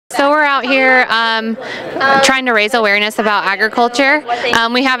So we're out here trying to raise awareness about agriculture.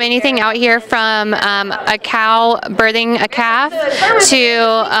 We have anything out here from a cow birthing a calf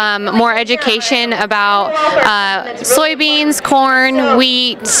to more education about soybeans, corn,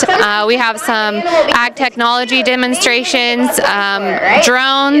 wheat. We have some ag technology demonstrations,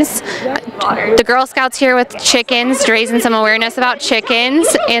 drones, the Girl Scouts here with chickens, raising some awareness about chickens,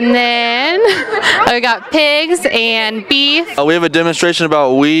 and then we got pigs and beef. We have a demonstration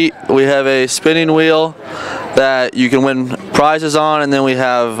about wheat. We have a spinning wheel that you can win prizes on, and then we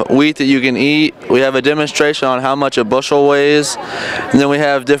have wheat that you can eat. We have a demonstration on how much a bushel weighs, and then we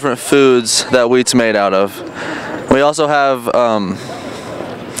have different foods that wheat's made out of. We also have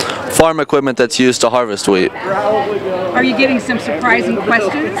farm equipment that's used to harvest wheat. Are you getting some surprising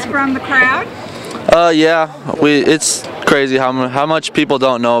questions from the crowd? Yeah, it's crazy how much people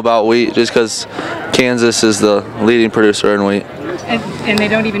don't know about wheat just because Kansas is the leading producer in wheat. And they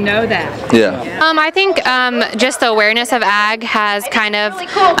don't even know that. Yeah. I think just the awareness of ag has kind of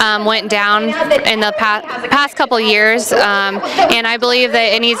went down in the past couple years, and I believe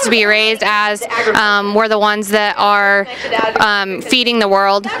that it needs to be raised as we're the ones that are feeding the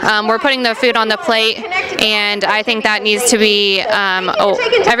world. We're putting the food on the plate, and I think that needs to be,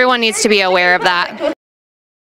 everyone needs to be aware of that.